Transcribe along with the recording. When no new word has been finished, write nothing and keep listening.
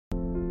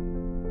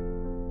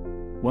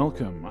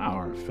Welcome,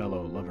 our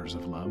fellow lovers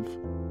of love,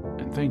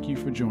 and thank you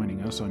for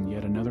joining us on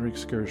yet another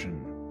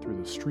excursion through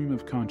the stream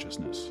of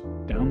consciousness,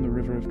 down the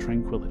river of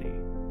tranquility,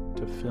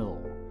 to fill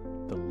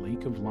the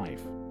lake of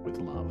life with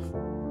love.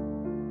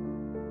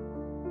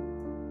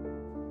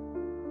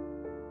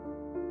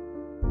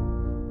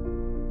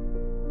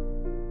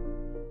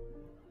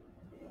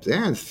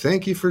 Dan,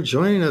 thank you for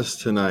joining us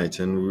tonight.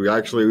 And we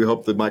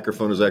hope the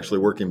microphone is actually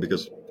working,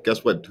 because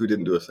guess what? Who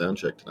didn't do a sound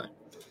check tonight?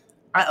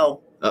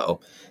 Uh-oh.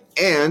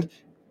 And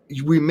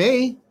we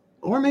may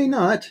or may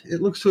not,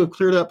 it looks to have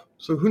cleared up,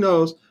 so who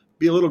knows,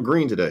 be a little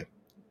green today.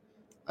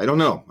 I don't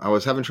know. I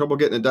was having trouble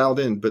getting it dialed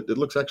in, but it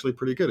looks actually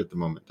pretty good at the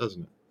moment,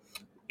 doesn't it?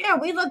 Yeah,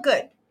 we look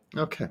good.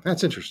 Okay,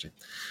 that's interesting.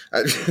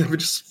 I've been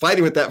just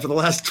fighting with that for the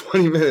last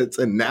 20 minutes,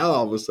 and now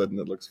all of a sudden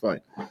it looks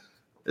fine.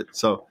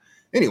 So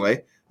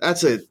anyway,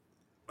 that's an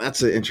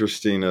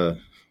interesting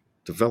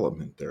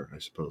development there, I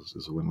suppose,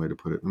 is one way to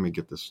put it. Let me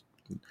get this.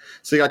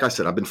 See, like I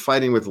said, I've been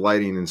fighting with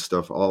lighting and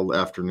stuff all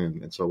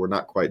afternoon, and so we're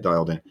not quite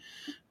dialed in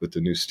with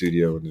the new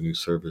studio and the new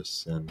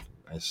service, and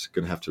I'm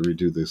going to have to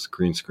redo this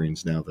green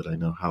screens now that I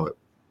know how it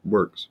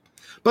works.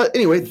 But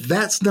anyway,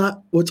 that's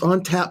not what's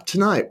on tap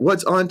tonight.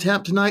 What's on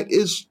tap tonight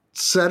is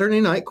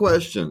Saturday Night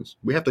Questions.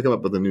 We have to come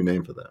up with a new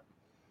name for that.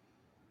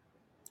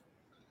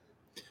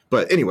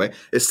 But anyway,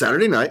 it's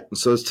Saturday night, and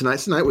so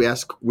tonight's the night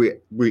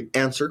we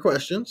answer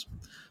questions.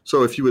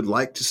 So if you would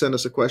like to send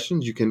us a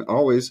question, you can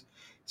always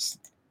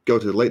go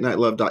to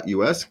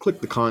latenightLove.us, click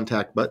the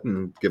contact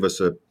button,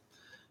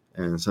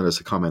 and send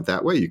us a comment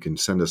that way. You can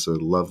send us a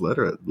love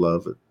letter at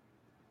love.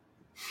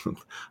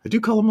 I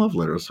do call them love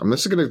letters.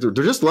 They're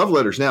just love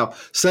letters now.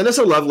 Send us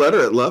a love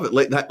letter at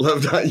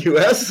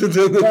love@latenightLove.us.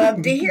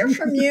 Love to hear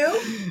from you.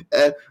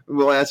 And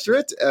we'll answer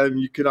it. And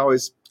you can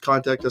always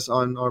contact us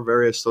on our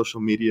various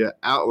social media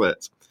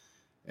outlets.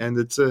 And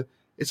it's a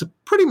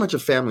pretty much a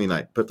family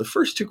night, but the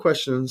first two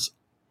questions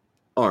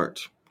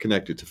aren't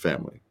connected to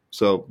family.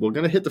 So we're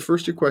going to hit the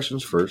first two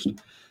questions first,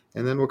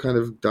 and then we'll kind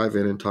of dive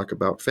in and talk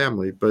about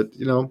family. But,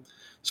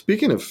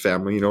 speaking of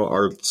family,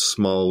 our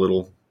small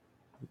little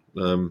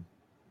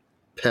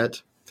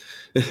pet.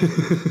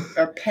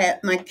 Our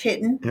pet, my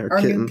kitten,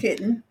 our new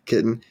kitten.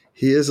 Kitten.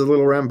 He is a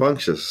little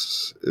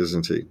rambunctious,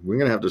 isn't he? We're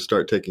going to have to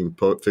start taking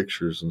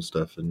pictures and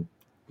stuff and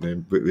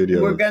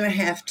video. We're going to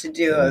have to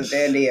do a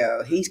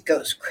video. He's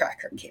Ghost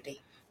Cracker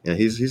Kitty. Yeah,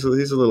 he's a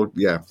little,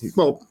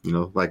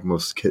 like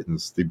most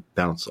kittens, they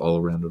bounce all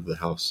around over the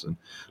house,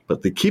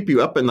 but they keep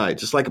you up at night,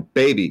 just like a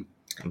baby.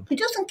 He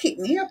doesn't keep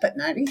me up at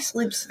night. He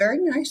sleeps very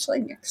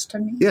nicely next to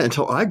me. Yeah,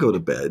 until I go to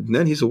bed, and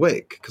then he's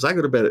awake, because I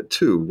go to bed at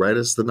 2, right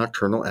as the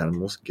nocturnal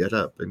animals get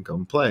up and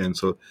come play, and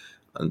so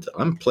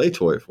I'm play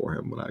toy for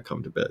him when I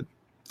come to bed.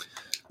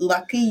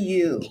 Lucky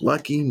you.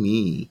 Lucky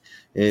me.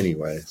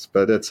 Anyways,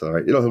 but that's all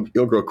right.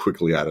 You'll grow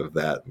quickly out of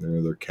that.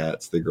 They're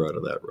cats. They grow out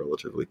of that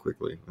relatively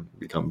quickly and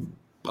become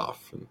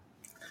buff. And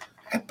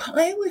I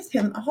play with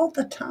him all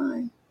the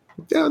time.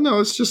 Yeah,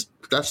 no, it's just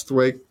that's the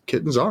way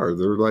kittens are.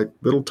 They're like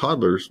little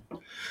toddlers.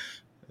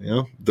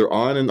 They're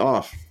on and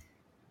off.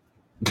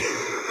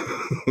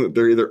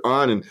 They're either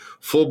on and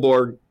full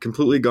bore,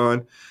 completely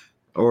gone,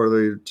 or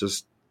they're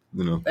just,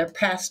 they're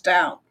passed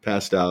out.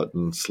 Passed out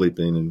and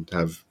sleeping and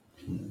have,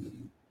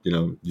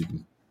 you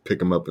can pick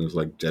them up and it's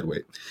like dead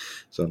weight.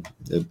 So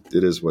it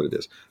is what it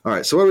is. All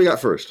right, so what do we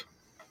got first?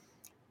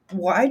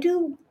 Why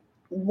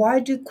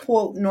do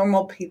quote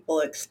normal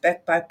people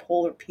expect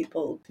bipolar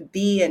people to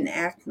be and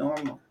act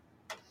normal?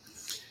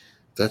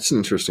 That's an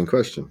interesting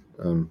question.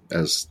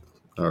 As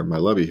my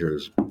lovey here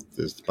is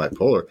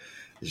bipolar,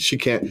 she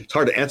can't. It's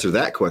hard to answer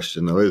that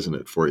question, though, isn't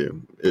it? For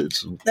you,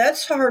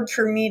 that's hard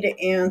for me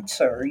to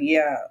answer.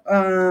 Yeah.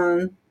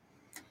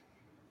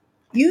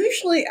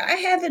 Usually, I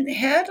haven't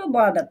had a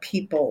lot of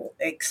people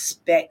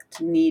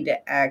expect me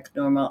to act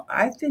normal.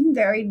 I've been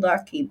very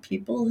lucky.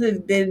 People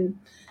have been.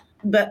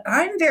 But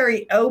I'm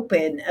very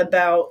open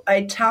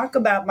I talk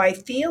about my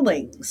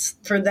feelings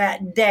for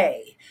that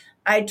day.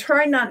 I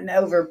try not to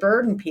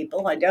overburden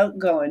people. I don't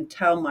go and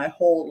tell my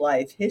whole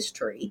life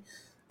history.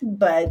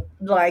 But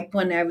like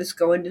when I was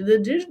going to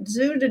the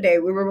zoo today,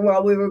 we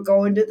were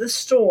going to the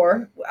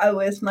store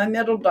with my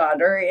middle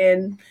daughter,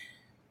 and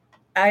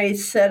I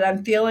said,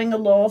 I'm feeling a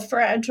little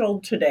fragile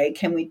today.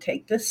 Can we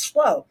take this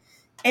slow?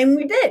 And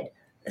we did.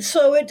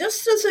 So it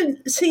just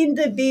doesn't seem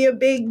to be a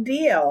big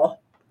deal.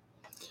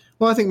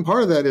 Well, I think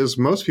part of that is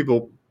most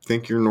people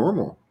think you're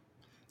normal,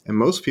 and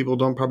most people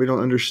probably don't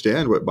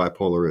understand what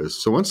bipolar is.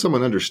 So once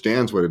someone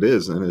understands what it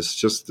is, and it's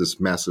just this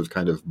massive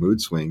kind of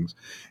mood swings,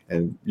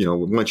 and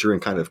once you're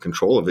in kind of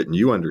control of it and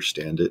you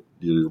understand it,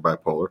 you're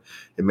bipolar,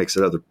 it makes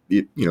it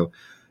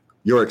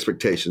your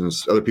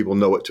expectations. Other people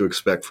know what to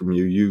expect from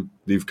you.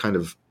 You've kind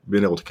of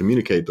been able to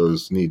communicate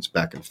those needs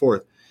back and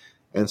forth,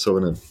 and so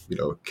in a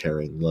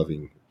caring,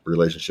 loving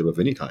relationship of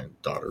any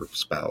kind, daughter,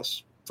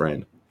 spouse,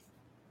 friend.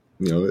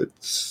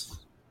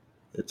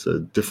 It's a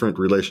different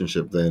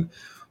relationship than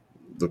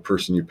the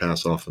person you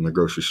pass off in the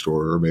grocery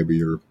store, or maybe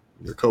your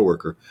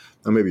coworker.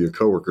 Or maybe your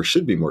coworker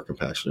should be more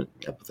compassionate,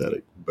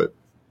 empathetic, but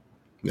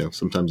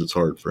sometimes it's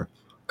hard for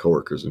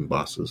coworkers and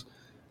bosses.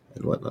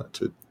 and whatnot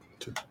to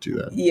do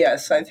that.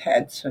 Yes, I've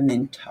had some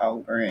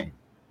intolerant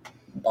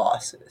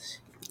bosses.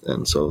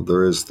 And so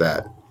there is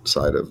that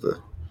side of the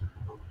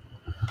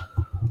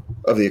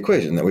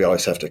equation that we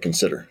always have to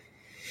consider.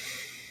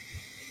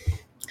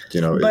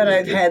 But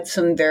I've had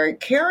some very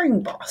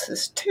caring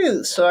bosses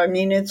too. So I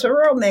mean, it's a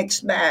real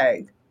mixed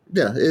bag.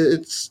 Yeah,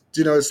 it's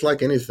it's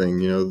like anything.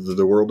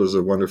 The world is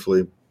a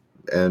wonderfully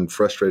and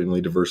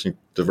frustratingly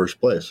diverse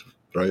place,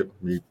 right?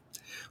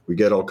 We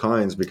get all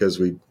kinds because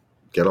we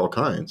get all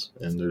kinds,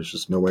 and there's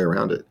just no way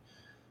around it.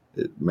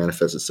 It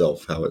manifests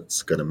itself how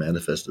it's going to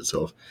manifest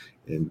itself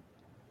in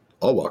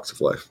all walks of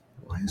life.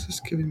 Why is this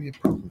giving me a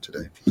problem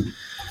today?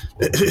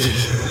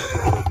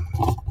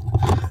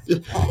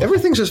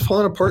 Everything's just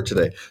falling apart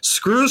today.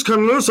 Screws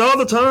come loose all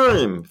the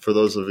time. For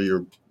those of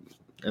you,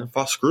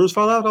 screws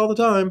fall out all the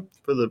time.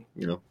 For the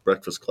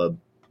Breakfast Club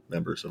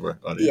members of our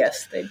audience.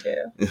 Yes, they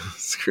do.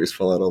 Screws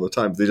fall out all the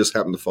time. They just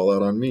happen to fall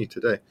out on me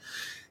today.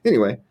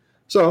 Anyway,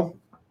 so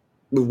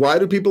why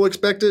do people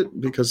expect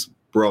it? Because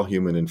we're all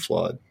human and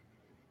flawed.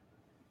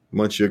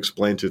 Once you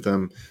explain to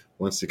them,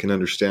 once you can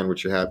understand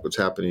what's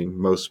happening,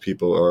 most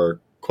people are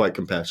quite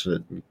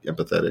compassionate,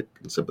 empathetic,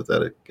 and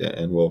sympathetic,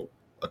 and will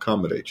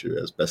accommodate you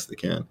as best they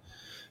can.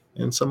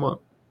 And some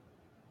won't.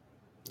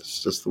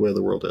 It's just the way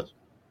the world is.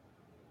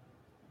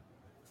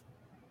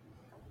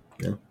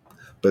 Yeah.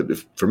 But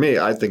for me,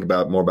 I think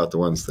more about the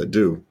ones that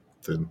do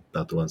than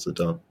about the ones that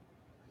don't.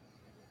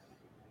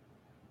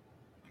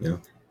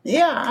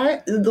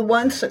 Yeah, the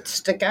ones that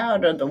stick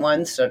out are the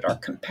ones that are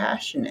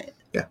compassionate.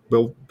 Yeah,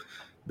 well,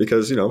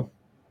 because,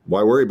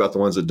 why worry about the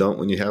ones that don't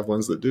when you have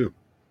ones that do?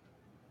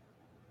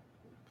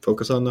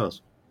 Focus on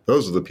those.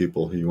 Those are the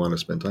people who you want to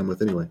spend time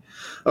with anyway.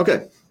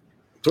 Okay,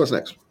 so what's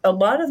next? A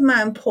lot of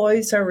my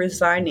employees are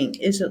resigning.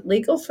 Is it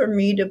legal for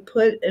me to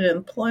put an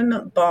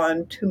employment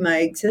bond to my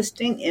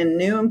existing and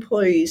new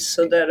employees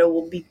so that it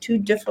will be too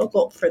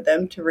difficult for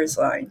them to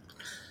resign?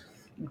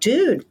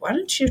 Dude, why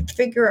don't you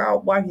figure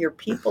out why your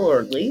people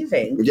are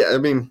leaving? Yeah, I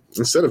mean,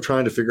 instead of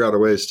trying to figure out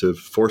ways to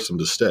force them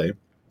to stay,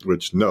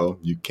 which, no,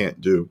 you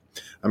can't do.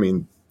 I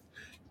mean,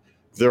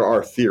 there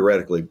are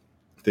theoretically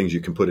things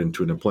you can put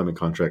into an employment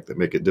contract that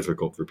make it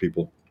difficult for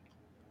people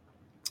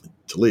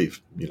to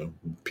leave.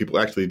 People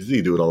actually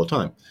do it all the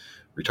time.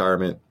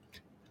 Retirement,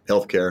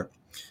 healthcare,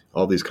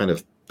 all these kind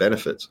of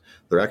benefits.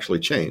 They're actually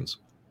chains.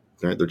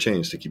 Right? They're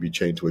chains to keep you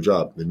chained to a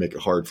job. They make it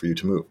hard for you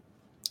to move.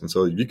 And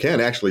so you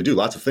can actually do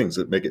lots of things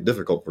that make it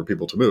difficult for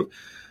people to move.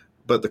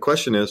 But the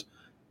question is,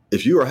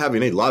 if you are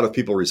having a lot of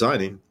people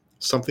resigning,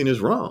 something is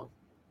wrong.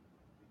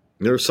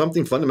 There's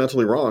something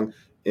fundamentally wrong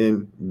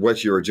in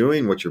what you are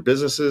doing, what your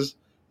business is,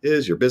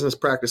 your business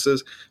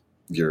practices,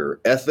 your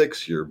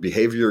ethics, your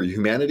behavior, your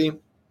humanity.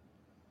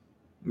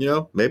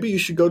 Maybe you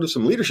should go to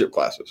some leadership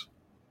classes.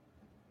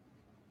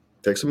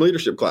 Take some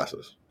leadership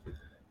classes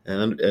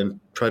and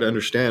try to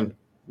understand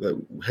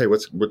that, hey,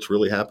 what's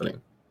really happening.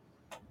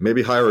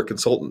 Maybe hire a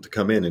consultant to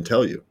come in and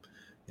tell you,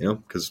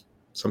 because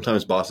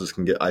sometimes bosses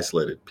can get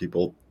isolated.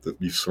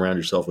 You surround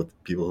yourself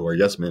with people who are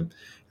yes men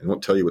and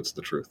won't tell you what's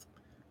the truth.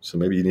 So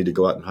maybe you need to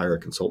go out and hire a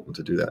consultant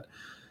to do that.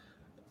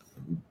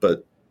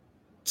 But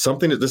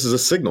this is a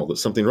signal that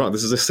something wrong.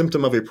 This is a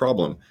symptom of a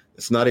problem.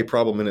 It's not a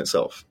problem in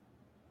itself.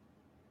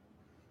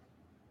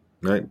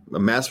 Right? A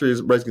mass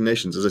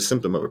resignations is a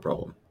symptom of a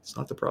problem. It's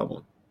not the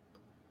problem.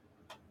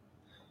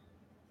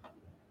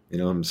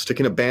 I'm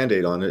sticking a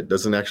Band-Aid on it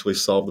doesn't actually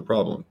solve the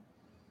problem.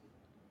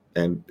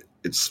 And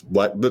it's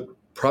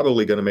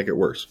probably going to make it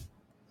worse.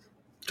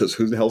 Because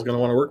who the hell is going to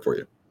want to work for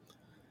you?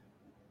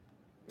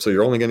 So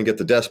you're only going to get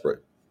the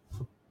desperate.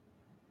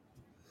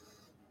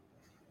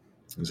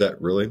 Is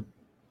that really?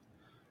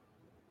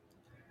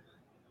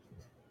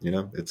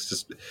 It's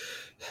just,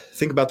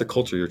 think about the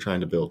culture you're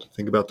trying to build.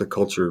 Think about the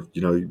culture,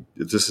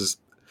 this is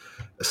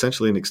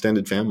essentially an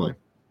extended family.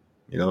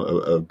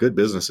 A good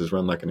business is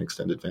run like an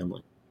extended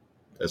family,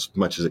 as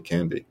much as it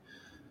can be.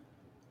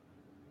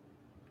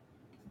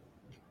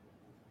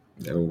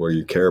 Where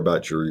you care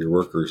about your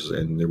workers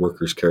and the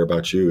workers care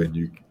about you and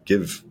you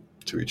give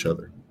to each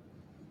other.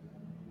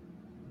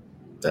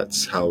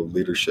 That's how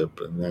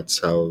leadership and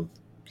that's how,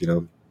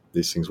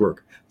 these things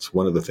work. It's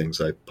one of the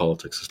things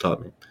politics has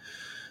taught me.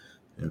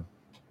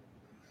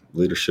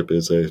 Leadership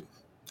is an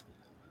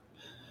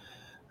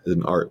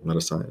art, not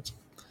a science,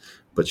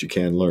 but you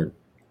can learn.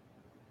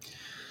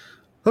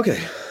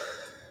 Okay.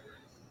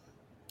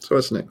 So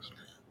what's next?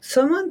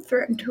 Someone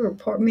threatened to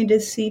report me to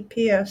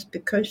CPS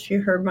because she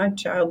heard my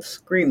child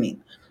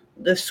screaming.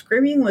 The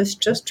screaming was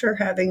just her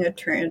having a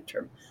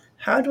tantrum.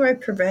 How do I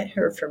prevent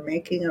her from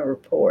making a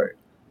report?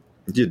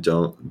 You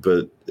don't,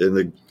 but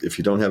if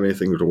you don't have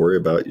anything to worry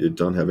about, you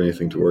don't have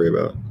anything to worry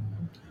about.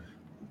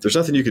 There's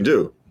nothing you can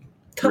do.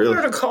 Tell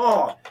her to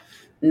call.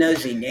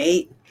 Nosy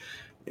Nate.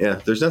 Yeah,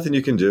 there's nothing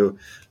you can do.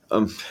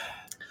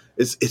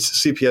 It's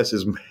CPS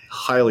is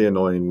highly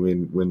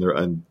annoying when they're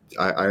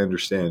I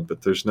understand,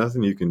 but there's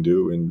nothing you can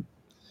do, and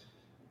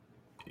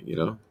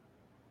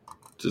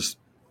just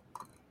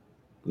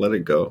let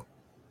it go.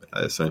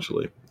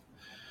 Essentially,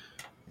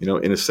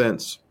 in a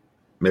sense,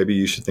 maybe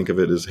you should think of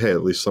it as, hey,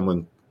 at least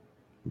someone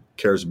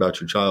cares about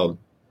your child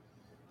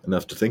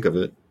enough to think of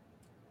it,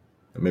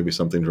 and maybe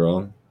something's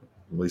wrong.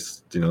 At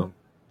least, you're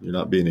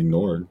not being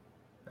ignored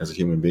as a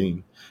human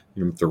being.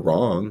 Even if they're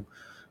wrong,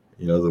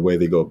 the way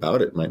they go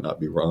about it might not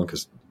be wrong,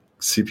 because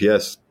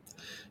CPS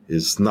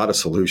is not a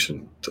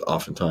solution to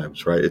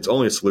oftentimes, right? It's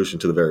only a solution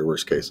to the very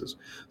worst cases.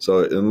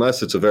 So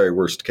unless it's a very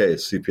worst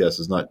case, CPS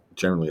is not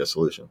generally a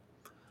solution.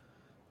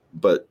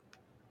 But,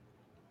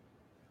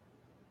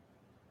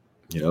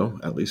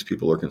 at least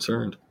people are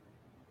concerned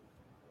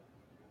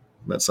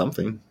about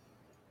something.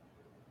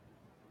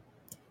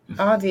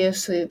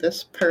 Obviously,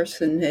 this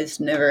person has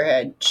never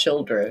had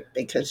children,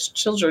 because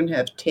children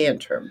have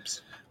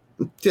tantrums.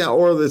 Yeah,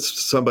 or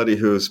it's somebody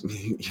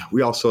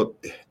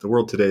the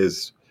world today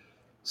is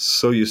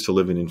so used to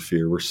living in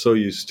fear. We're so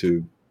used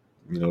to,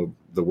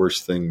 the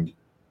worst thing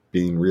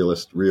being real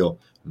and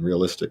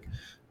realistic,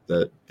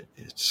 that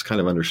it's kind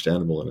of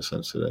understandable in a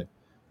sense today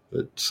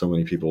that so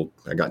many people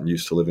have gotten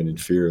used to living in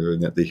fear,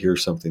 and that they hear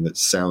something that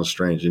sounds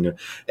strange,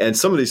 and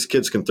some of these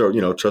kids can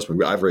throw, trust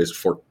me, I've raised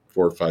four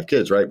or five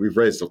kids, right?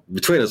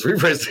 Between us,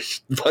 we've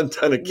raised one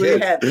ton of kids. We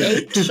have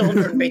 8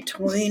 children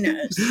between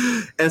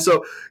us. And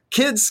so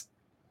kids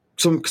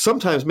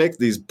sometimes make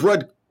these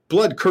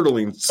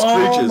blood-curdling screeches.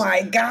 Oh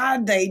my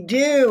God, they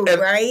do,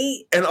 right?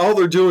 And all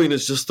they're doing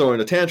is just throwing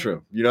a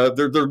tantrum.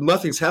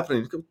 Nothing's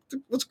happening.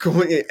 What's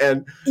going on?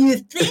 And you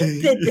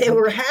think that they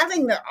were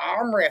having their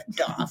arm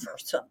ripped off or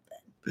something.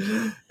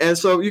 And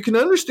so you can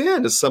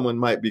understand if someone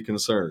might be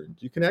concerned.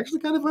 You can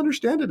actually kind of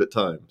understand it at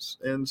times.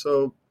 And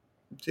so,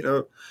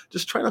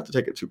 just try not to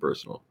take it too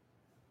personal.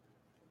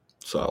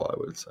 That's all I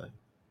would say.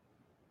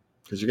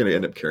 Because you're going to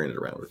end up carrying it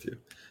around with you.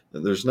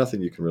 And there's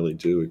nothing you can really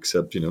do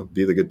except,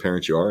 be the good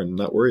parent you are and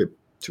not worry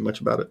too much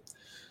about it.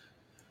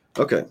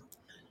 Okay.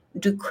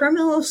 Do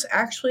criminals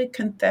actually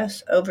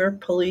confess over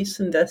police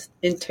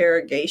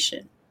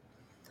interrogation?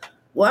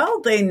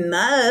 Well, they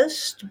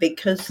must,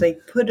 because they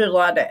put a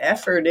lot of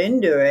effort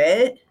into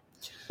it.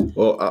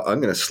 Well,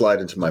 I'm going to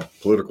slide into my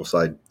political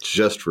side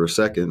just for a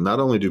second. Not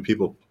only do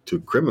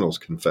criminals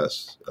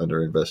confess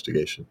under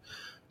investigation,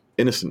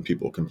 innocent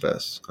people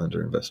confess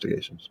under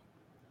investigations.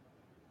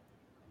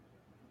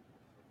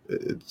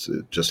 It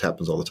just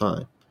happens all the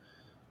time.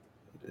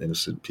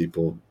 Innocent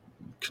people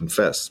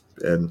confess.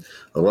 And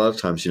a lot of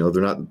times,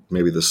 they're not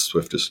maybe the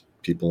swiftest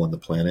people on the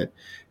planet,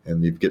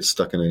 and you get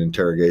stuck in an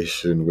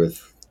interrogation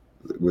with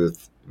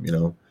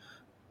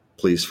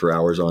police for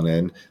hours on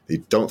end. They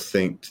don't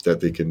think that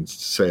they can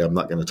say, I'm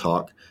not going to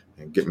talk,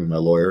 and get me my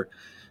lawyer.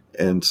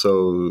 And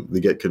so they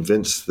get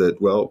convinced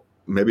that, well,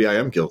 maybe I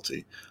am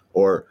guilty.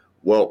 Or,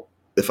 well,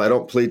 if I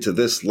don't plead to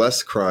this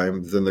less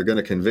crime, then they're going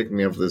to convict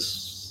me of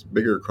this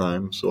bigger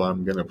crime, so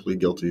I'm going to plead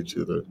guilty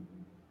to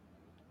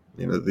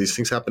these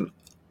things happen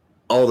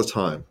all the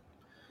time.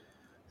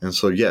 And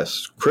so,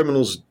 yes,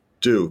 criminals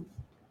do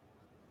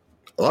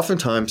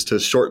oftentimes to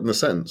shorten the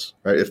sentence,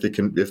 right? If they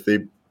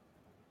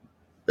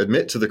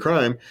admit to the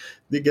crime,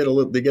 they get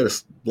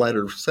a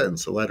lighter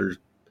sentence, a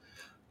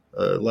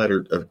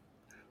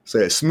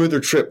smoother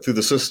trip through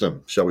the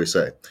system, shall we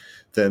say,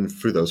 than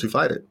for those who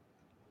fight it.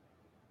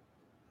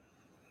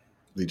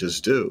 They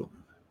just do.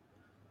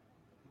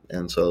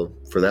 And so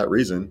for that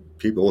reason,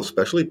 people,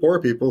 especially poor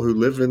people who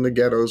live in the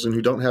ghettos and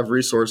who don't have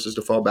resources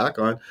to fall back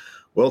on,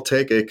 will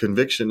take a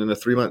conviction and a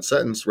 3-month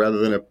sentence rather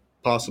than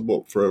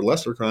for a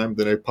lesser crime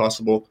than a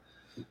possible,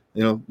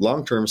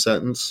 long-term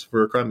sentence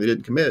for a crime they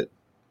didn't commit.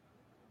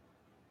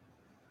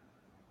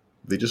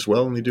 They just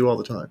and they do all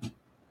the time.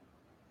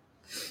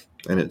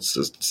 And it's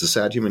a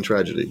sad human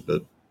tragedy,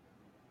 but,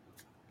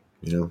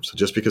 so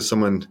just because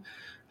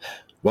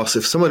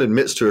if someone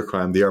admits to a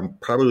crime, they are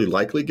probably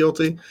likely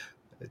guilty.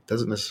 It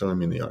doesn't necessarily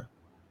mean they are.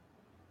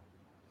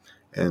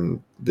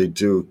 And they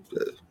do,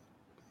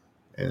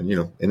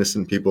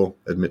 innocent people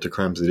admit to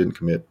crimes they didn't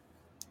commit,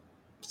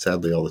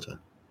 sadly, all the time.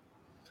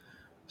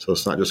 So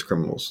it's not just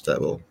criminals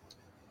that will.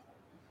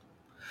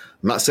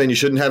 I'm not saying you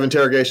shouldn't have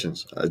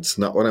interrogations. It's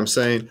not what I'm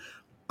saying.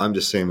 I'm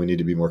just saying we need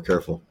to be more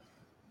careful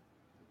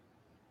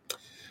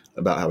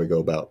about how we go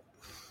about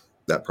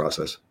that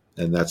process.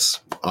 And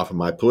that's off of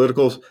my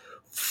politicals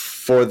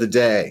for the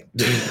day.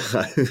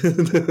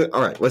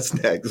 All right, what's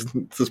next?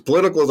 It's as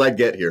political as I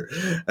get here.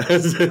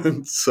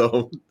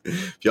 So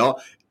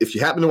if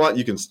you happen to want,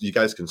 you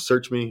guys can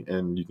search me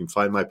and you can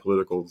find my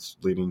political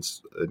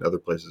leanings in other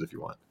places if you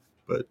want.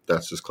 But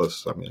that's as close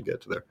as I'm going to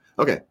get to there.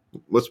 Okay,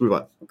 let's move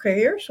on. Okay,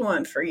 here's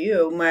one for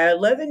you. My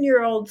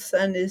 11-year-old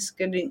son is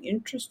getting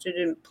interested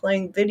in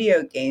playing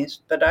video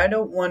games, but I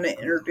don't want to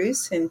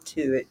introduce him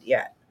to it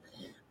yet.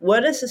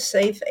 What is a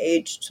safe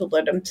age to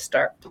let him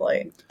start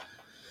playing?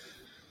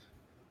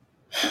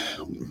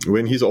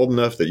 When he's old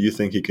enough that you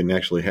think he can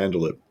actually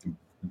handle it,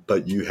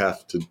 but you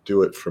have to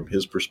do it from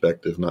his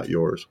perspective, not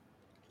yours.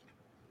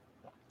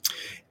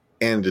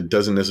 And it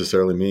doesn't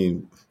necessarily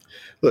mean,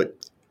 look,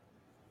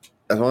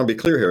 I want to be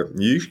clear here.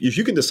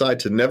 You can decide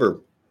to never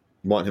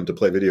want him to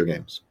play video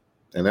games.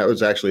 And that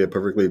was actually a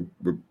perfectly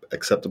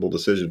acceptable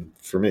decision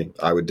for me.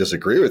 I would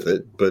disagree with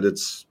it, but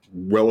it's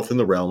well within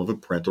the realm of a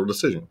parental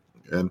decision.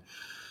 And,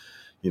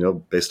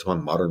 based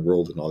upon modern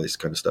world and all this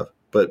kind of stuff.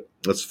 But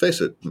let's face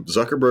it,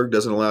 Zuckerberg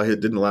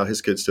didn't allow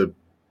his kids to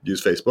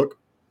use Facebook.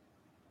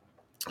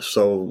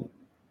 So,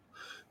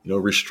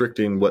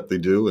 restricting what they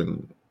do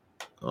and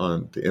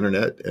on the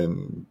internet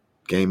and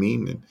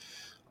gaming and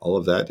all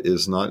of that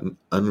is not an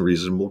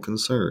unreasonable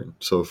concern.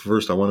 So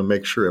first, I want to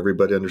make sure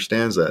everybody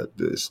understands that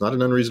it's not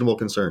an unreasonable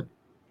concern.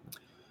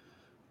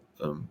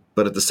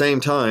 But at the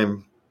same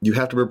time, you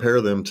have to prepare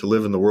them to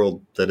live in the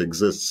world that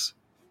exists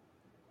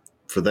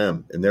for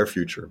them in their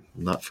future,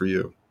 not for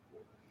you.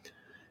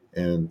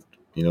 And,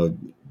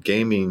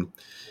 gaming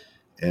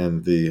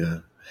and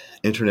the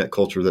internet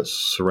culture that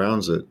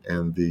surrounds it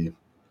and the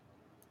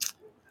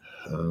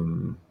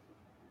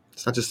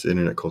it's not just the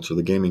internet culture,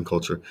 the gaming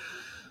culture.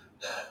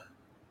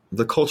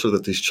 The culture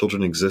that these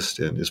children exist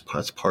in is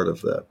part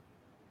of that.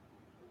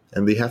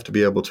 And they have to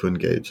be able to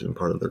engage in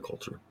part of their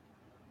culture.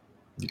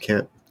 You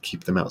can't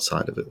keep them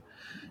outside of it.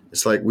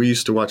 It's like we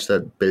used to watch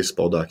that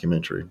baseball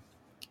documentary,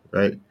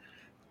 right?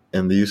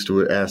 And they used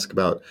to ask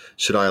about,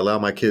 should I allow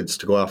my kids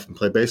to go off and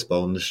play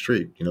baseball in the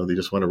street? They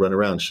just want to run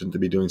around. Shouldn't they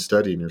be doing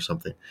studying or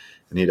something?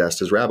 And he'd asked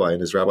his rabbi,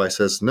 and his rabbi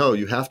says, no,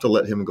 you have to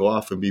let him go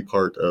off and be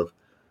part of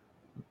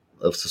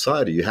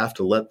society. You have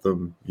to let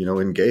them,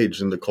 engage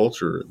in the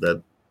culture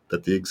that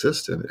they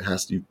exist in.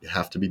 You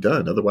have to be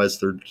done. Otherwise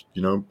they're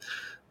going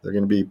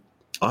to be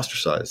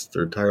ostracized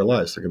their entire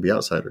lives. They're going to be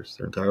outsiders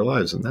their entire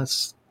lives. And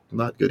that's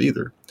not good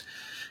either.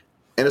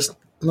 And it's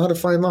not a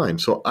fine line.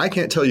 So I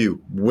can't tell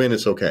you when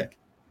it's okay.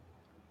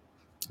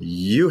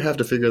 You have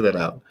to figure that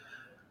out.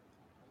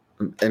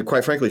 And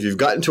quite frankly, if you've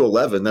gotten to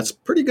 11, that's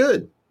pretty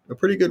good, a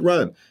pretty good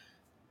run.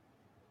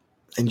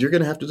 And you're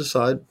going to have to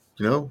decide,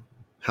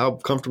 how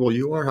comfortable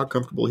you are, how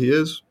comfortable he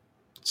is.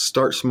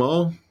 Start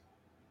small,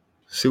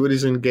 see what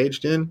he's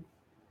engaged in,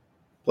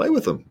 play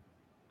with him.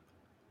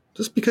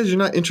 Just because you're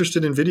not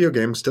interested in video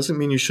games doesn't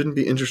mean you shouldn't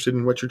be interested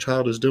in what your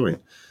child is doing.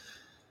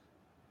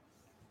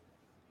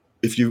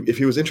 If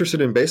he was interested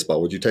in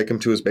baseball, would you take him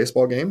to his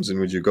baseball games and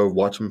would you go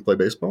watch him play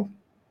baseball?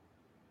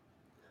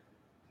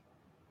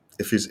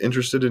 If he's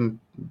interested in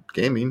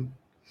gaming,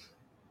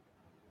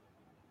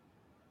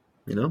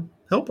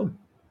 help him.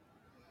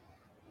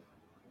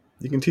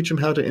 You can teach him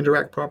how to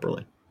interact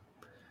properly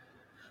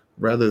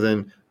rather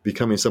than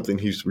becoming something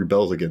he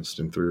rebels against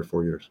in 3 or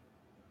 4 years.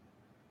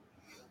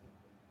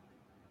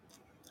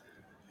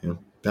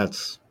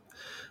 That's,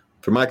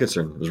 for my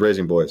concern, as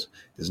raising boys,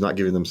 is not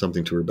giving them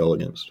something to rebel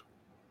against.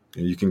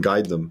 You can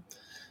guide them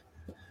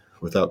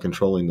without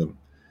controlling them,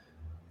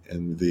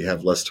 and they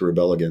have less to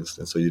rebel against.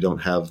 And so you don't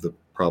have the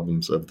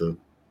problems of the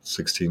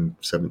 16,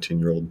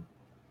 17-year-old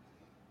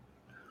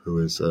who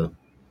is,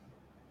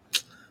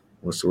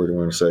 what's the word I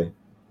want to say?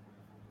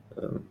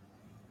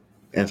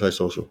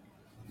 Antisocial.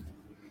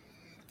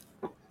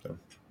 So,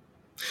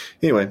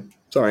 anyway,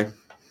 sorry,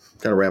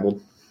 kind of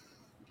rambled.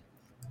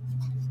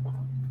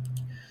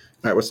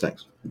 All right, what's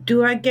next?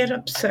 Do I get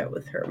upset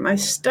with her? My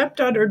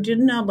stepdaughter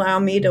didn't allow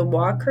me to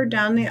walk her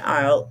down the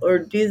aisle or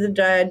do the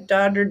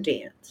dad-daughter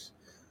dance.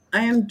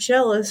 I am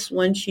jealous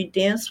when she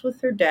danced with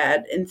her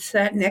dad and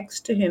sat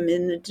next to him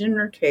in the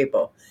dinner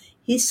table.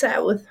 He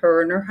sat with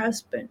her and her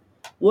husband.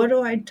 What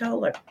do I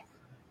tell her?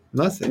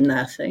 Nothing.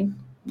 Nothing.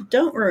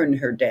 Don't ruin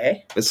her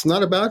day. It's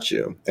not about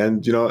you.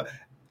 And,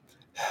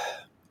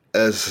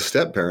 as a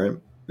step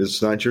parent,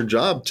 it's not your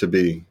job to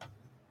be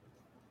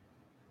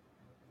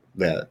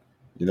that,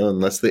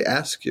 unless they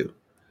ask you.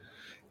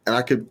 And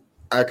I could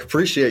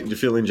appreciate you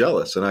feeling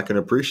jealous, and I can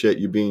appreciate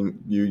you being,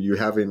 you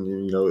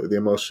having, the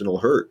emotional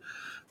hurt,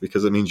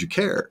 because it means you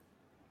care.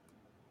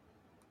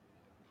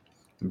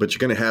 But you're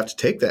going to have to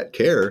take that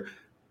care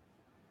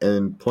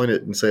and point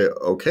it and say,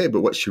 okay,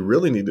 but what she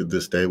really needed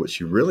this day, what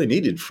she really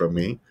needed from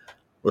me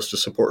was to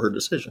support her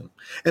decision.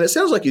 And it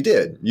sounds like you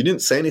did. You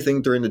didn't say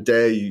anything during the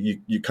day.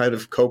 You kind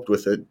of coped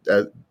with it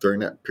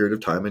during that period of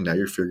time, and now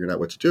you're figuring out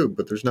what to do,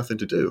 but there's nothing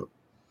to do.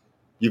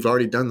 You've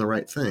already done the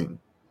right thing,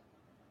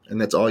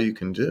 and that's all you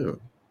can do.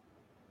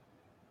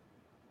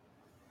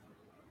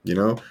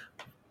 You've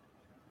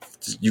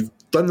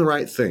done the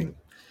right thing,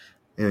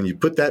 and you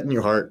put that in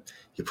your heart,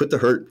 you put the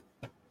hurt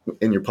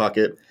in your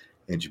pocket,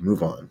 and you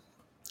move on.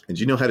 And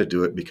you know how to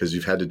do it because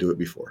you've had to do it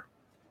before.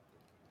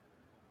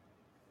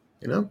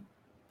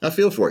 I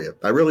feel for you.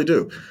 I really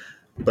do.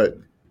 But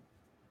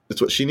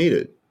it's what she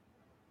needed.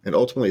 And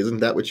ultimately, isn't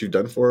that what you've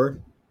done for her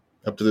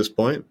up to this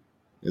point?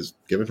 Is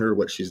giving her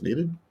what she's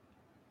needed?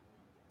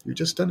 You've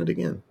just done it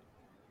again.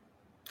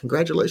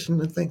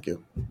 Congratulations and thank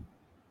you.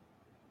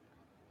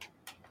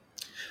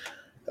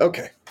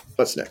 Okay,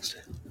 what's next?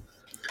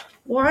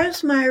 Why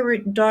is my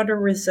daughter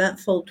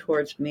resentful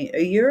towards me?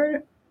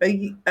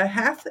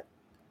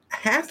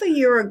 Half a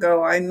year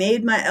ago, I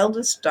made my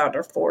eldest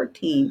daughter,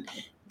 14,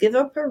 give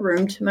up her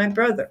room to my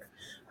brother,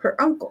 her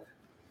uncle.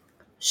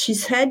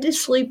 She's had to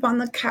sleep on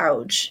the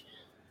couch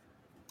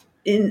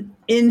in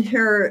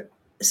her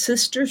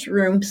sister's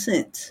room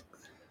since.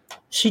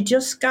 She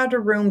just got her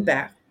room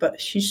back,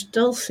 but she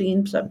still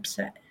seems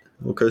upset.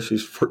 Well, because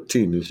she's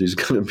 14 and she's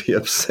going to be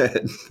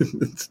upset.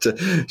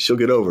 She'll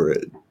get over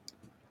it.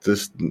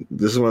 This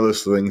is one of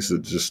those things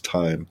that just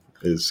time.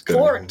 is going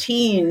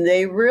 14.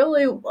 I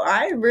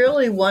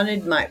really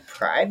wanted my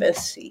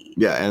privacy.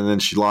 Yeah, and then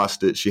she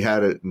lost it. She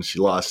had it and she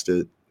lost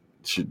it.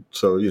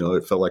 So,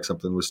 it felt like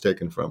something was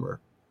taken from her.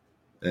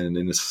 And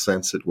in a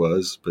sense it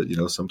was, but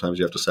sometimes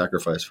you have to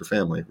sacrifice for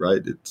family,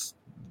 right?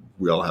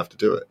 We all have to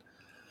do it.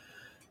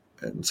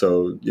 And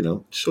so,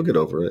 she'll get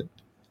over it.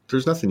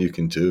 There's nothing you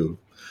can do.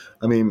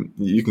 I mean,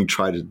 you can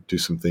try to do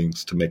some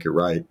things to make it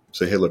right.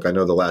 Say, hey, look, I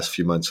know the last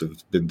few months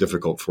have been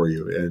difficult for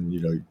you.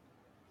 And,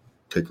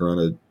 take her on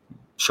a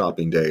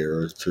shopping day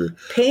or to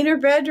paint her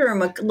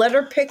bedroom. Let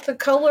her pick the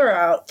color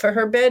out for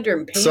her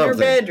bedroom. Paint her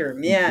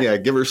bedroom. Yeah. Yeah.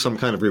 Give her some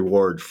kind of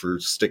reward for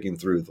sticking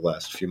through the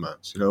last few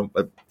months.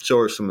 Show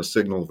her a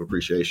signal of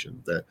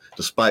appreciation that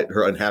despite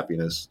her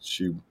unhappiness,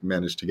 she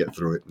managed to get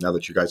through it. Now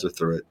that you guys are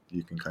through it,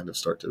 you can kind of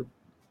start to,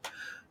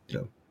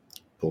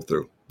 pull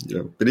through.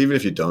 But even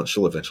if you don't,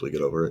 she'll eventually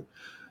get over it.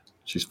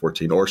 She's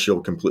 14, or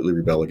she'll completely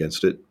rebel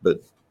against it.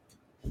 But,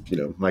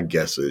 my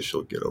guess is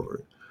she'll get over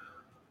it.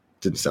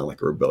 Didn't sound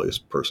like a rebellious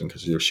person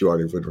because she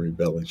already went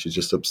rebelling. She's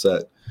just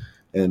upset.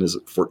 And as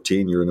at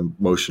 14, you're an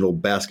emotional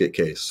basket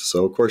case.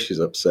 So, of course, she's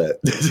upset.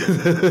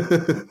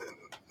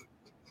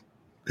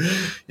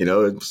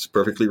 It's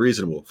perfectly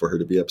reasonable for her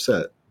to be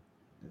upset.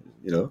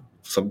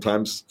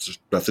 Sometimes there's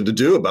nothing to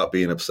do about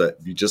being upset.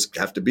 You just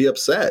have to be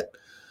upset.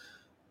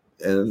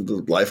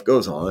 And life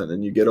goes on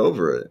and you get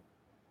over it.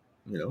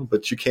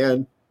 But you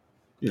can,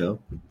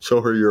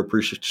 show her your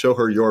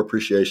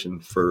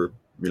appreciation for,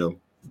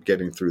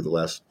 getting through the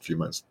last few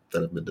months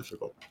that have been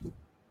difficult.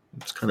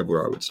 It's kind of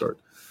where I would start.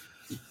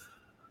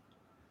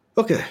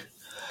 Okay.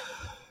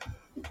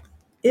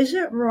 Is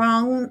it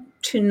wrong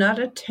to not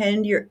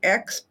attend your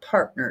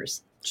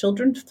ex-partner's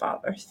children's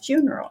father's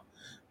funeral?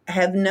 I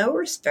have no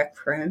respect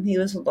for him. He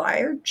was a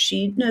liar,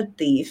 cheat, and a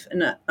thief.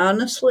 And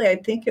honestly, I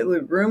think it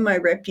would ruin my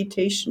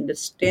reputation to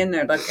stand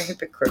there like a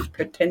hypocrite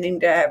pretending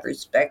to have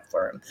respect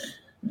for him.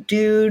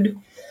 Dude,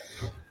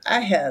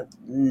 I have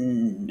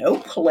no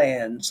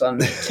plans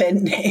on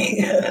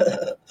attending.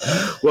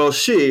 Well,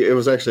 it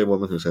was actually a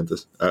woman who sent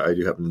this. I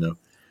do happen to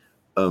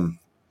know.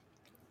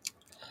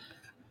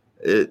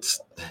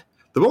 It's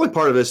the only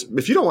part of this.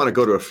 If you don't want to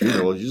go to a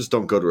funeral, you just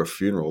don't go to a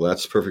funeral.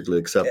 That's perfectly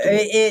acceptable.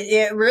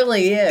 It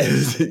really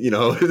is.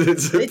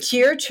 It's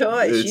your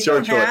choice. You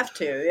don't have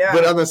to. Yeah.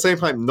 But at the same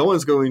time, no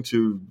one's going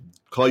to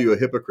call you a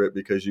hypocrite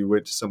because you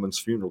went to someone's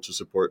funeral to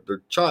support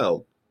their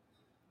child.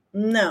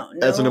 No,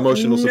 as an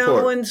emotional support.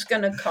 No one's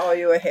going to call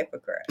you a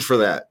hypocrite for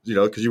that,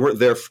 because you weren't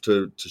there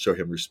to show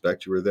him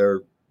respect. You were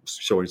there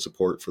showing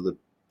support for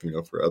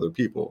for other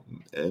people,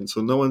 and so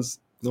no one's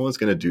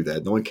going to do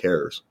that. No one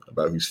cares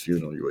about whose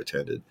funeral you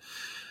attended,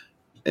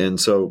 and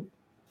so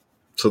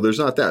there's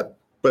not that.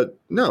 But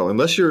no,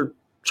 unless your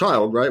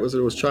child, right?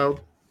 Was child?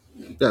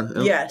 Yeah.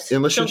 Yes.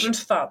 Unless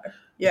children's father.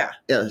 Yeah.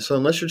 Yeah. So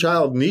unless your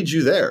child needs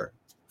you there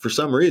for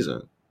some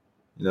reason.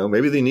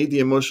 Maybe they need the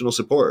emotional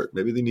support.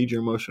 Maybe they need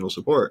your emotional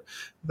support.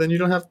 Then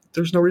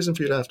there's no reason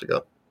for you to have to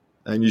go.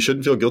 And you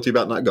shouldn't feel guilty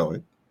about not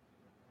going.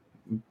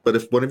 But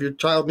if one of your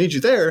child needs you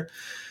there,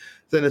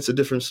 then it's a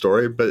different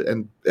story. But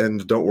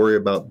and don't worry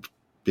about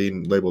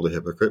being labeled a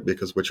hypocrite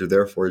because what you're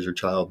there for is your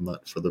child,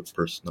 not for the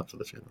person, not for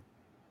the funeral.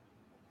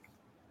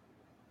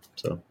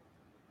 So,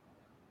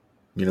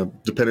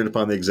 depending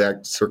upon the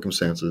exact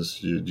circumstances,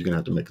 you're going to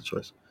have to make a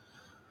choice.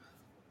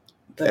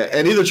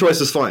 And either choice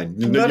is fine.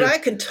 But I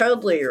could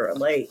totally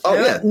relate.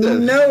 Oh,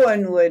 no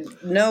one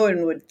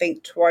would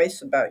think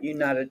twice about you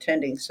not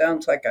attending.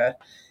 Sounds like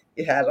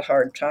you had a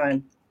hard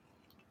time.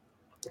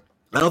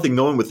 I don't think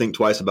no one would think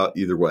twice about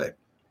either way.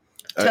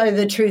 Tell you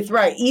the truth,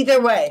 right? Either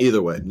way,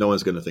 no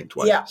one's going to think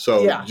twice. Yeah.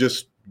 So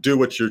just do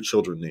what your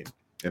children need.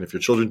 And if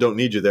your children don't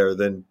need you there,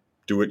 then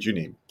do what you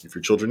need. If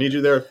your children need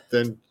you there,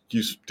 then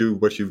you do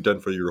what you've done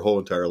for your whole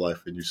entire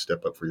life and you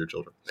step up for your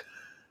children.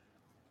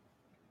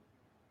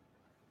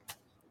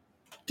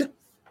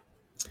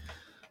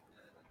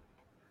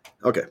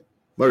 Okay.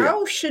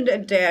 How should a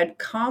dad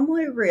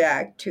calmly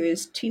react to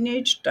his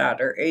teenage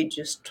daughter,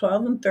 ages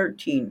 12 and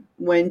 13,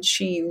 when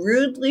she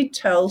rudely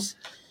tells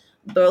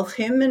both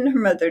him and her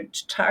mother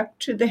to talk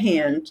to the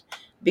hand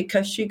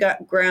because she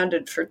got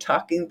grounded for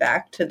talking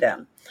back to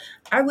them?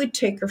 I would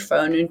take her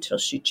phone until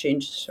she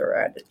changes her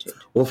attitude.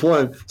 Well,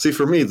 for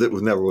me, that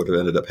never would have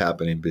ended up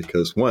happening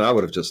because, one, I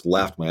would have just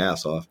laughed my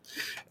ass off,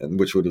 and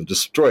which would have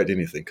destroyed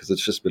anything because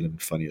it's just been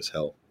funny as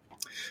hell.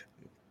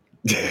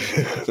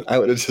 I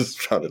would have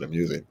just found it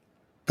amusing.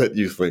 But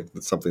you think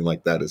that something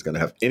like that is going to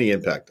have any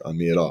impact on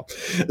me at all.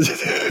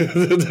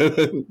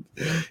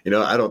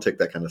 I don't take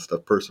that kind of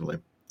stuff personally.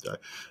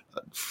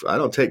 I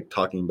don't take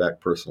talking back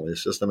personally.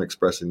 It's just them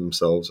expressing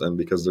themselves. And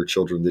because they're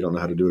children, they don't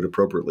know how to do it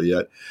appropriately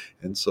yet.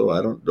 And so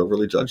I don't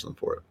really judge them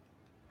for it.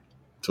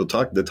 So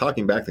the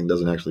talking back thing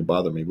doesn't actually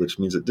bother me, which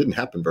means it didn't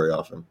happen very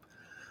often.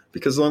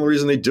 Because the only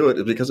reason they do it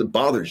is because it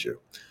bothers you.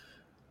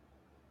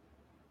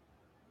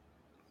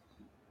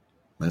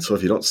 And so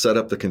if you don't set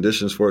up the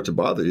conditions for it to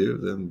bother you,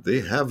 then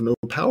they have no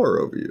power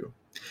over you.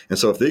 And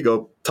so if they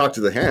go talk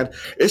to the hand,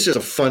 it's just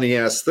a funny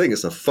ass thing.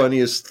 It's the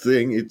funniest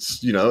thing. It's,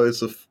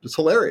 it's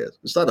hilarious.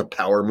 It's not a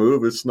power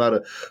move. It's not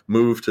a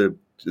move to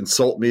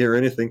insult me or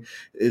anything.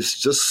 It's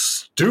just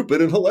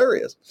stupid and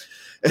hilarious.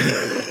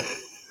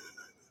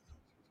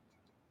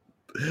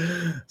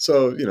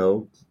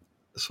 So,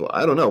 so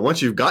I don't know.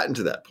 Once you've gotten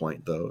to that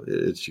point, though,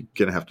 you're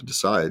going to have to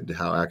decide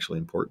how actually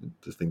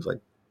important the things like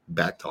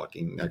back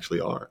talking actually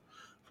are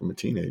from a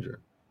teenager.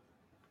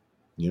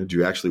 Do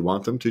you actually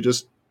want them to do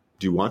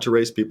you want to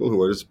raise people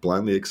who are just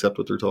blindly accept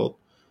what they're told?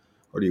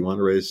 Or do you want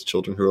to raise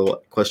children who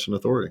will question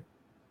authority?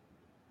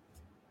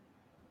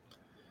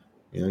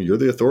 You're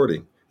the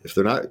authority. If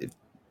they're not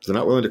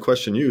willing to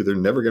question you, they're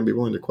never going to be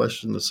willing to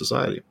question the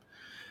society.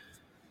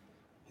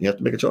 You have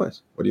to make a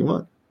choice. What do you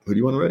want? Who do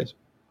you want to raise?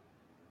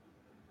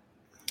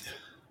 Do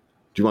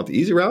you want the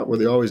easy route where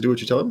they always do what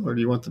you tell them? Or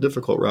do you want the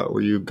difficult route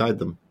where you guide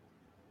them?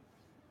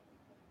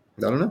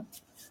 I don't know.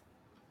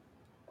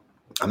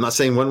 I'm not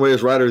saying one way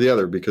is right or the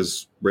other,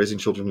 because raising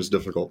children is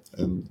difficult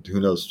and who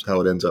knows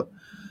how it ends up.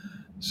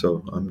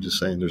 So I'm just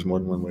saying there's more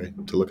than one way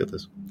to look at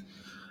this.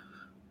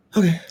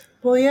 Okay.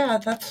 Well, yeah,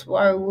 that's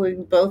why we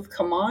both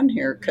come on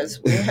here,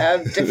 because we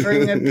have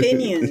differing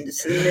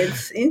opinions, and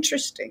it's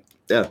interesting.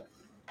 Yeah,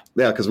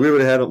 because we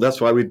would have had. That's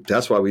why we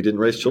didn't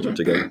raise children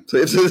together.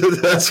 So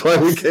that's why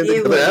we came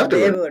together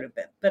afterward. It would have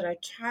been, but a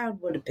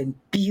child would have been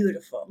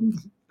beautiful.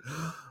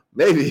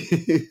 Maybe,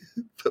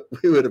 but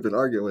we would have been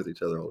arguing with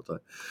each other all the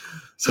time.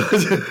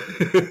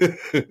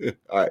 So,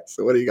 all right.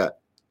 So what do you got?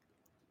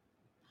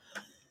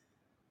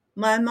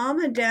 My mom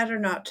and dad are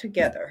not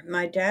together.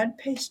 My dad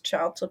pays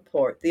child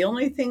support. The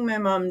only thing my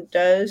mom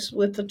does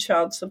with the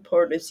child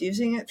support is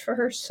using it for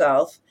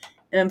herself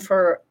and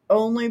for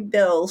only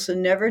bills,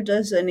 and never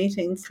does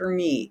anything for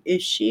me.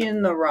 Is she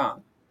in the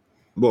wrong?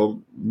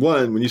 Well,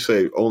 one, when you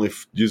say only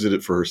using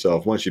it for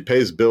herself, one, she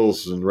pays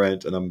bills and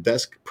rent, and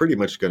that's pretty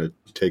much going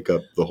to take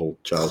up the whole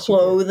child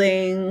support.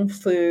 Clothing,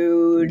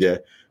 food. Yeah.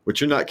 What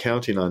you're not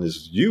counting on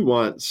is you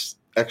want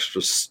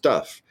extra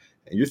stuff.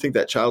 And you think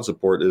that child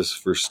support is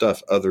for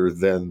stuff other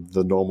than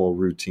the normal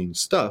routine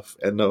stuff.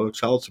 And no,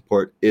 child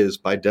support is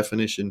by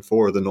definition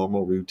for the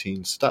normal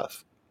routine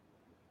stuff.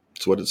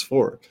 It's what it's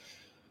for.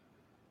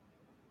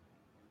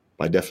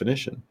 By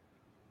definition.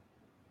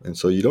 And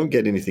so you don't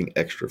get anything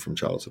extra from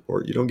child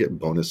support. You don't get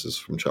bonuses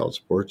from child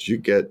support. You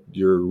get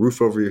your roof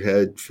over your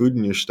head, food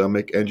in your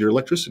stomach, and your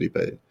electricity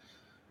paid.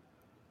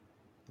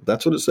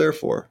 That's what it's there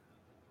for.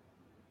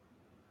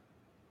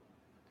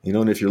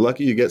 And if you're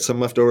lucky, you get some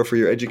left over for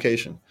your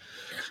education.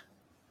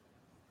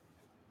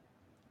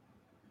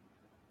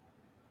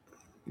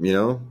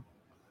 The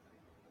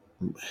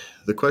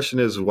question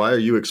is, why are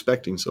you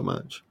expecting so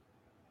much?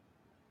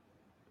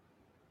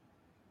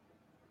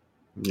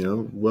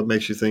 What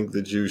makes you think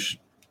that you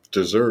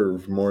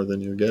deserve more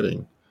than you're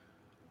getting?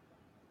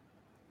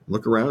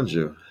 Look around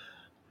you.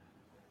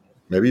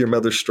 Maybe your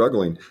mother's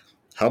struggling.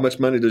 How much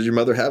money does your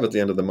mother have at the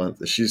end of the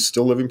month? Is she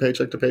still living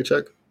paycheck to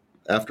paycheck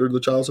after the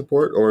child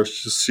support? Or is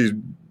she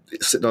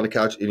sitting on the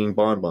couch eating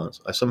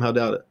bonbons? I somehow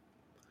doubt it.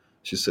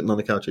 She's sitting on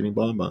the couch eating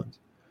bonbons.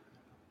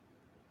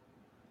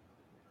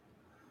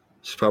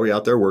 She's probably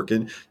out there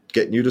working,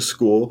 getting you to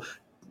school,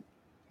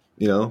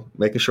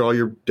 making sure all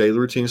your daily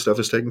routine stuff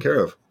is taken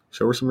care of.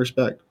 Show her some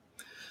respect.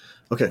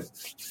 Okay.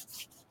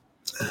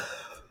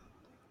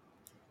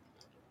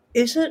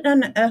 Is it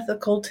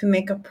unethical to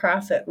make a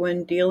profit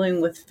when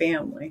dealing with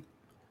family?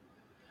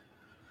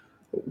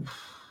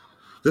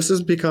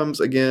 This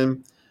becomes,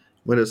 again,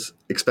 when it's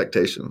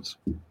expectations.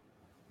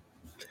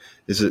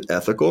 Is it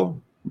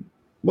ethical?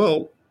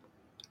 Well,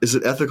 is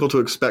it ethical to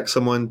expect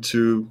someone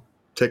to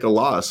take a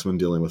loss when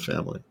dealing with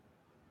family?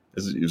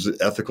 Is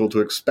it ethical to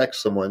expect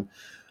someone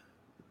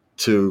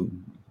to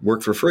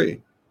work for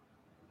free?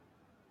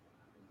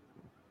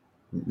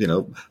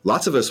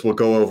 Lots of us will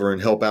go over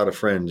and help out a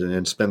friend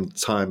and spend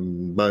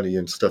time, money,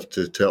 and stuff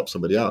to help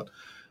somebody out,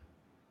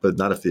 but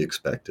not if they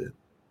expect it.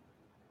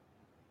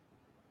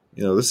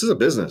 This is a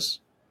business.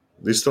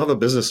 They still have a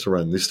business to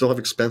run. They still have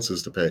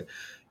expenses to pay.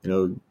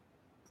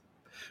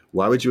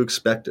 Why would you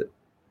expect it?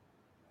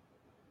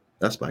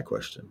 That's my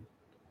question.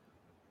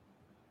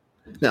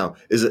 Now,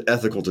 is it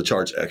ethical to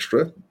charge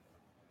extra?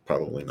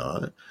 Probably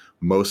not.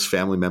 Most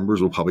family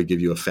members will probably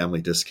give you a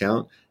family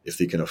discount if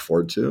they can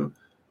afford to.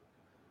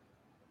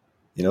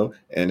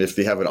 And if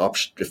they have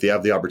if they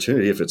have the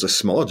opportunity, if it's a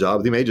small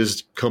job, they may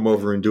just come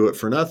over and do it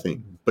for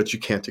nothing. But you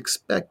can't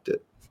expect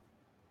it.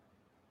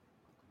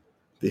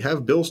 They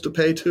have bills to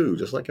pay too,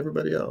 just like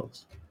everybody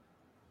else.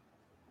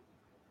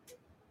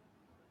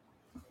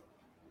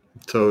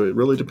 So it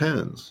really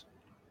depends.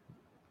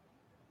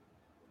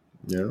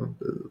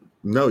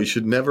 No, you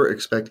should never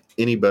expect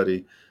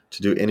anybody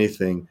to do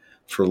anything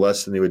for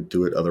less than they would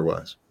do it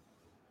otherwise.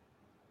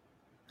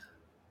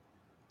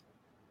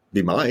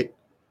 They might,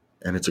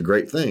 and it's a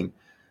great thing.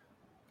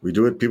 We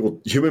do it.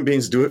 Human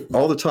beings do it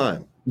all the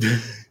time.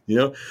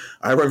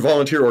 I run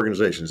volunteer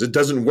organizations. It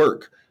doesn't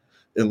work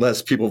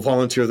unless people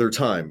volunteer their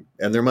time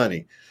and their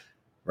money,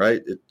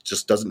 right? It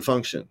just doesn't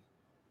function.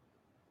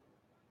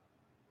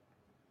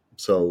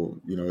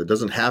 So, it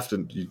doesn't have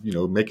to,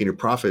 making a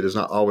profit is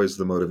not always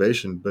the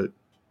motivation, but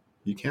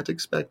you can't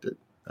expect it.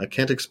 I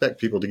can't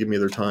expect people to give me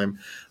their time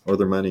or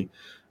their money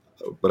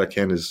What I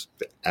can is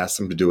ask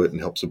them to do it and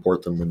help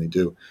support them when they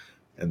do.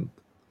 And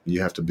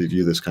you have to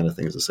view this kind of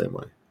thing as the same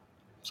way.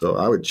 So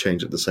I would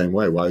change it the same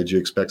way. Why would you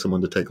expect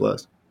someone to take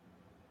less?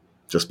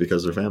 Just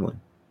because they're family.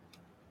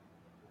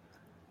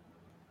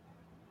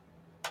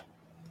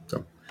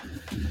 So,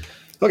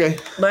 okay.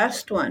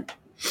 Last one.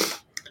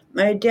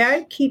 My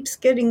dad keeps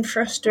getting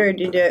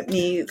frustrated at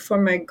me for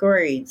my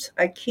grades.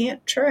 I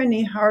can't try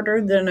any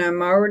harder than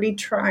I'm already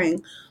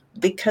trying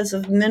because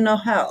of mental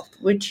health,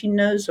 which he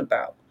knows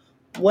about.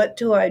 What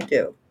do I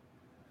do?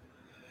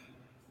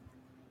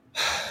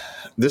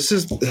 This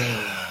is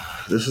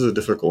a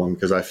difficult one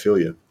because I feel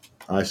you.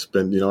 I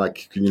spend,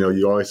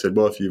 you always said,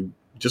 well, if you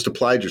just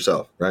applied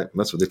yourself, right?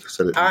 That's what they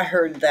said. I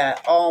heard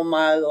that all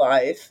my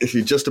life. If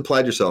you just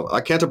applied yourself, I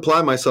can't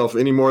apply myself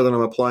any more than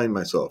I'm applying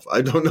myself.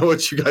 I don't know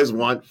what you guys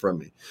want from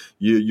me.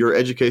 Your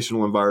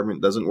educational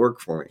environment doesn't work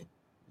for me,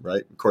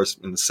 right? Of course,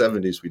 in the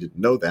 70s, we didn't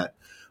know that,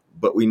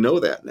 but we know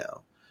that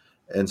now.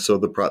 And so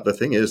the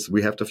thing is,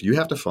 you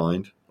have to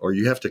find, or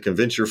you have to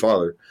convince your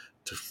father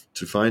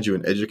to find you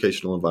an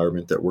educational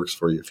environment that works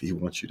for you if he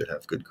wants you to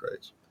have good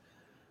grades.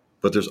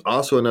 But there's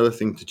also another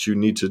thing that you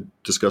need to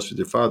discuss with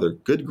your father.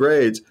 Good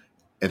grades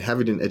and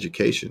having an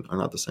education are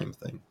not the same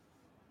thing.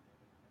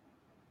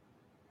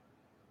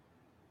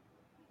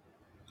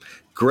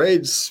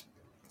 Grades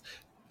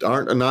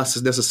aren't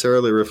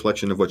necessarily a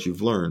reflection of what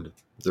you've learned.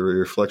 They're a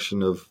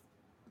reflection of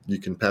you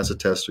can pass a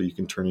test or you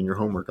can turn in your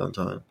homework on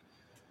time.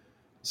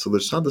 So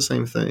it's not the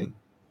same thing.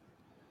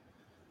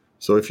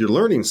 So if you're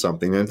learning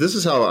something, and this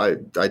is how I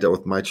dealt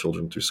with my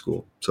children through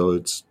school. So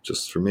it's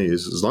just for me,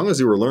 is as long as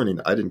they were learning,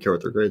 I didn't care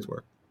what their grades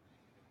were.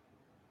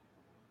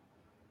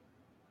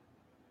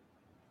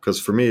 Because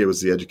for me, it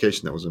was the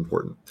education that was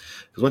important.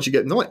 Because once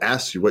no one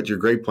asks you what your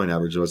grade point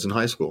average was in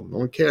high school. No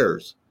one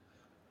cares.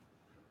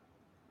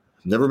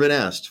 Never been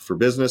asked for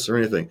business or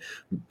anything.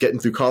 Getting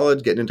into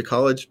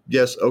college,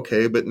 yes,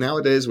 okay. But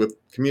nowadays with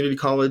community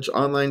college,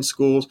 online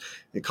schools,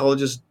 and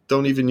colleges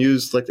don't even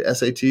use like the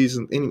SATs,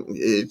 and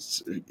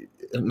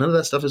none of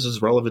that stuff is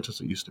as relevant as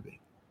it used to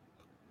be.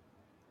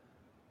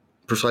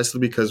 Precisely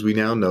because we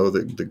now know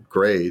that the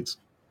grades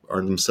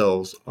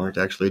themselves aren't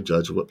actually a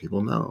judge of what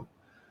people know.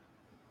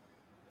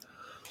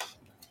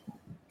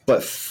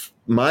 But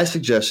my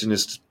suggestion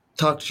is to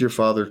talk to your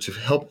father to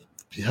help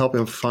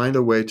him find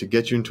a way to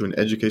get you into an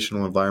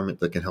educational environment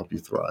that can help you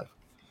thrive.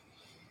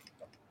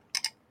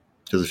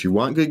 Because if you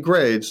want good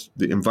grades,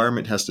 the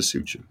environment has to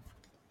suit you.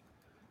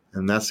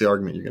 And that's the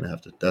argument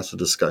that's the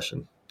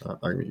discussion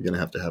argument you're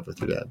going to have with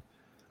your dad.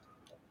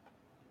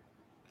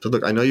 So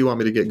look, I know you want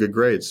me to get good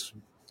grades,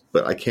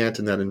 but I can't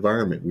in that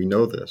environment. We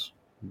know this.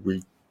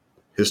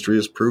 History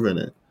has proven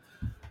it.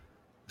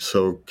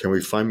 So can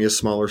we find me a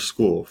smaller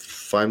school,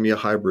 find me a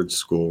hybrid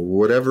school,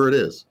 whatever it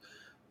is,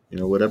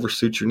 whatever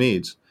suits your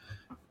needs.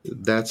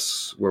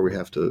 That's where you're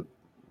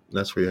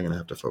going to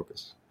have to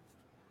focus.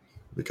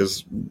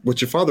 Because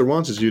what your father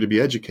wants is you to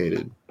be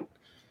educated.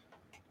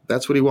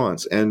 That's what he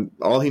wants. And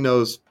all he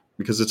knows,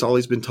 because it's all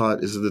he's been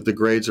taught, is that the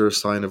grades are a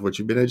sign of what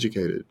you've been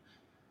educated.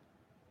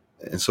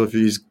 And so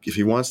if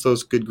he wants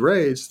those good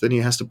grades, then he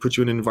has to put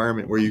you in an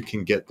environment where you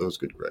can get those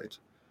good grades.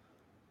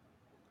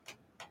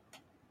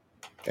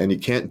 And you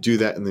can't do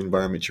that in the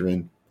environment you're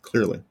in,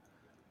 clearly.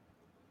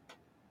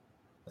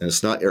 And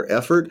it's not your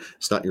effort,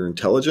 it's not your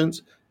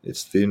intelligence,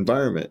 it's the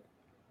environment.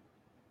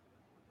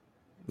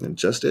 It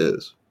just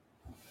is.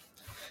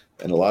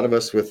 And a lot of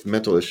us with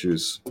mental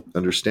issues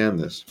understand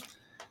this.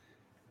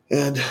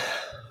 And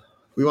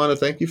we want to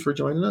thank you for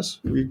joining us.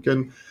 You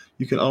can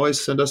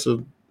always send us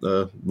a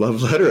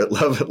love letter at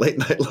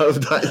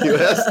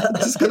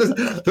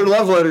love@latenightLove.us. They're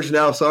love letters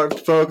now, sorry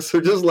folks. They're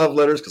just love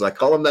letters because I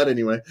call them that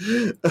anyway.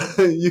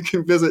 You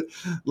can visit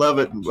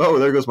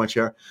there goes my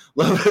chair.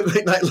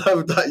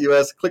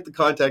 love@latenightLove.us. Click the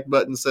contact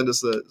button. Send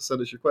us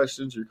your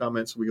questions, your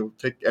comments. We will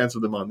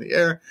answer them on the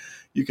air.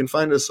 You can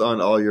find us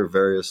on all your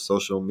various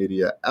social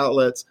media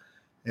outlets.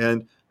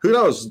 And who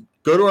knows?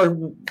 Go to our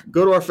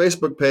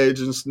Facebook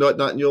page and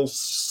whatnot, and you'll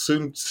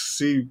soon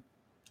see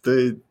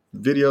the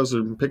videos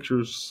and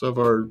pictures of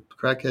our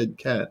crackhead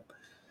cat.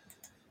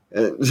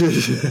 Because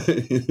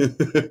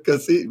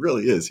he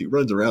really is. He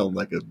runs around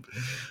like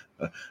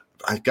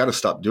I got to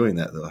stop doing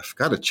that, though. I've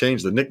got to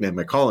change the nickname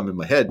I call him in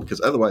my head,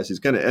 because otherwise he's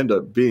going to end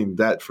up being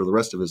that for the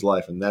rest of his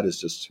life, and that is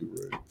just too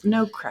rude.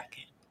 No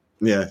crackhead.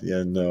 Yeah,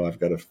 no, I've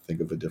got to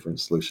think of a different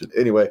solution.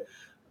 Anyway,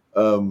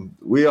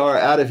 we are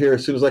out of here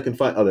as soon as I can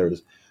find. Oh, there it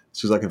is. As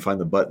soon as I can find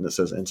the button that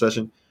says end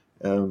session.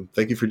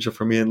 Thank you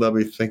for me and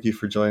Lovey. Thank you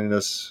for joining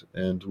us,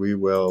 and we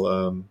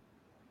will.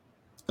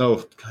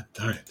 Oh, God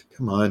darn it!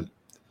 Come on.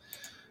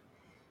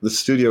 The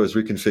studio is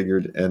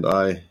reconfigured, and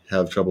I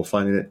have trouble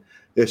finding it.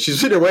 Yeah, she's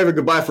sitting there waving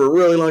goodbye for a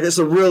really long. It's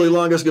the really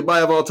longest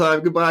goodbye of all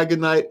time. Goodbye,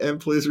 good night, and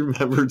please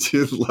remember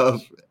to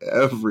love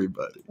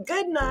everybody.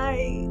 Good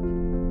night.